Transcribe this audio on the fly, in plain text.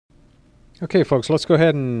Okay, folks, let's go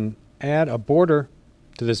ahead and add a border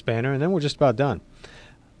to this banner, and then we're just about done.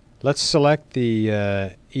 Let's select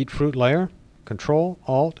the Eat Fruit layer, Control,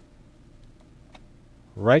 Alt,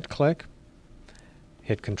 right-click,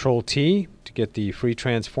 hit Control-T to get the free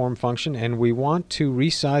transform function, and we want to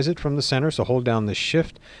resize it from the center, so hold down the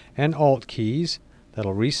Shift and Alt keys.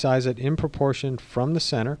 That'll resize it in proportion from the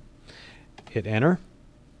center. Hit Enter.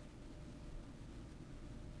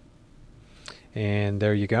 And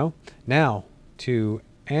there you go. Now, to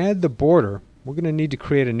add the border, we're going to need to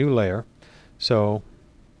create a new layer. So,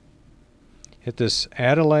 hit this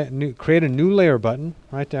create a new layer button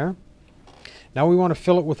right there. Now we want to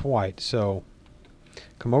fill it with white. So,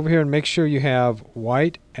 come over here and make sure you have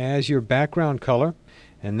white as your background color,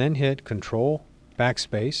 and then hit Control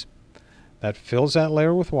Backspace. That fills that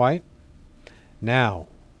layer with white. Now,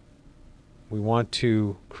 we want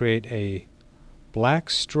to create a black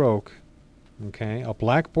stroke, okay, a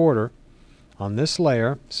black border on this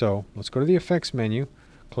layer. So let's go to the Effects menu,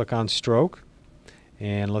 click on Stroke,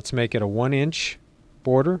 and let's make it a 1-inch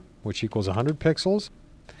border, which equals 100 pixels.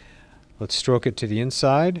 Let's stroke it to the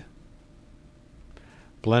inside.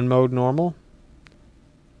 Blend mode normal.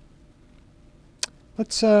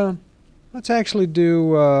 Let's actually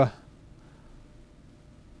do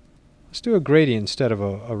let's do a gradient instead of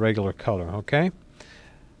a regular color. Okay.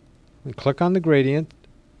 We click on the gradient.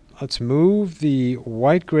 Let's move the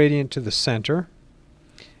white gradient to the center,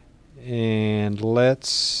 and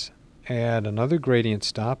let's add another gradient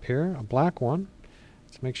stop here, a black one.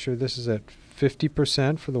 Let's make sure this is at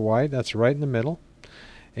 50% for the white. That's right in the middle.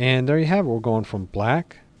 And there you have it. We're going from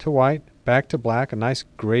black to white, back to black, a nice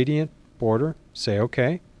gradient border. Say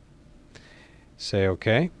OK. Say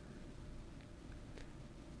OK.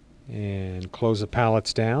 And close the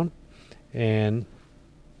palettes down. And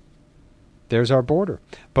there's our border.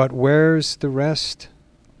 But where's the rest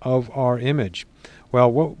of our image?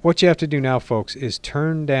 Well, what you have to do now, folks, is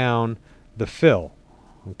turn down the fill.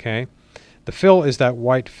 Okay? The fill is that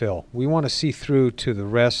white fill. We want to see through to the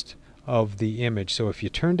rest of the image. So if you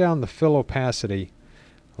turn down the fill opacity,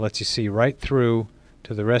 it lets you see right through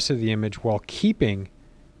to the rest of the image while keeping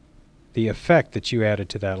the effect that you added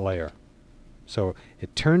to that layer. So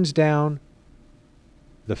it turns down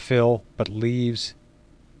the fill but leaves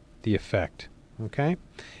the effect. Okay?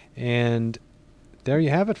 And there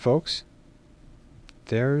you have it, folks.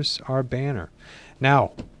 There's our banner.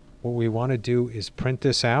 Now, what we want to do is print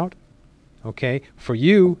this out. Okay? For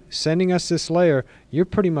you, sending us this layer, you're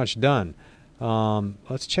pretty much done.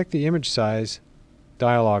 Let's check the image size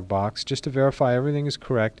dialog box just to verify everything is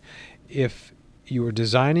correct. If you were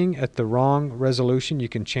designing at the wrong resolution, you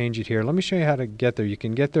can change it here. Let me show you how to get there. You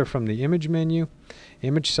can get there from the image menu,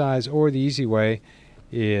 image size, or the easy way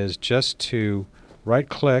is just to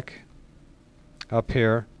right-click up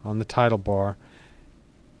here on the title bar,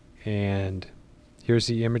 and here's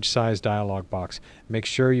the image size dialog box. Make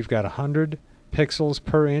sure you've got 100 pixels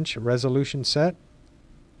per inch resolution set,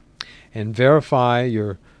 and verify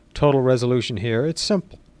your total resolution here. It's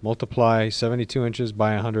simple. Multiply 72 inches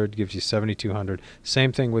by 100 gives you 7200.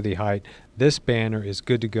 Same thing with the height. This banner is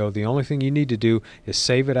good to go. The only thing you need to do is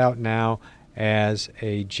save it out now as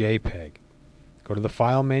a JPEG. Go to the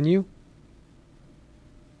File menu,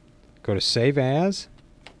 go to Save As,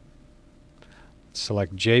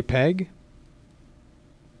 select JPEG,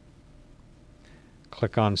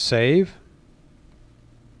 click on Save.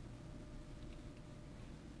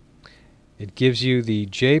 It gives you the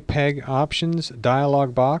JPEG options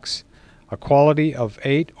dialog box. A quality of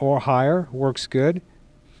 8 or higher works good.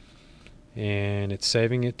 And it's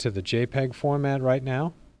saving it to the JPEG format right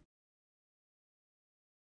now.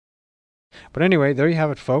 But anyway, there you have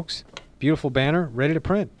it, folks. Beautiful banner, ready to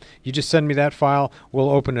print. You just send me that file. We'll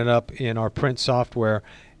open it up in our print software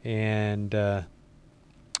and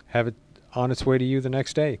have it on its way to you the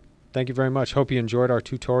next day. Thank you very much. Hope you enjoyed our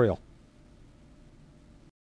tutorial.